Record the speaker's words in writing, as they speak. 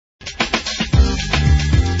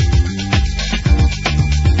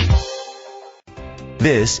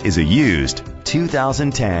This is a used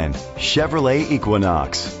 2010 Chevrolet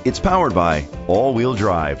Equinox. It's powered by all-wheel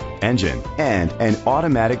drive engine and an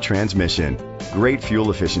automatic transmission. Great fuel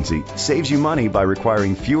efficiency saves you money by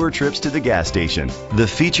requiring fewer trips to the gas station. The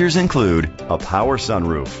features include a power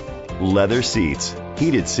sunroof, leather seats,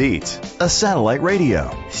 heated seats, a satellite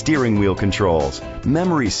radio, steering wheel controls,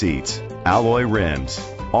 memory seats, alloy rims,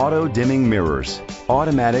 auto-dimming mirrors,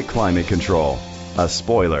 automatic climate control, a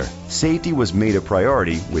spoiler. Safety was made a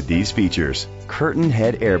priority with these features: curtain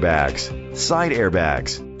head airbags, side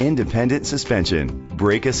airbags, independent suspension,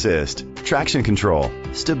 brake assist, traction control,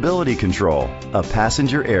 stability control, a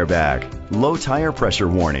passenger airbag, low tire pressure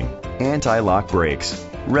warning, anti-lock brakes.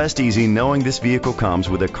 Rest easy knowing this vehicle comes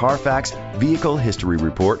with a Carfax Vehicle History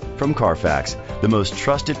Report from Carfax, the most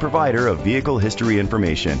trusted provider of vehicle history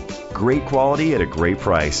information. Great quality at a great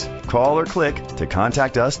price. Call or click to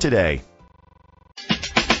contact us today.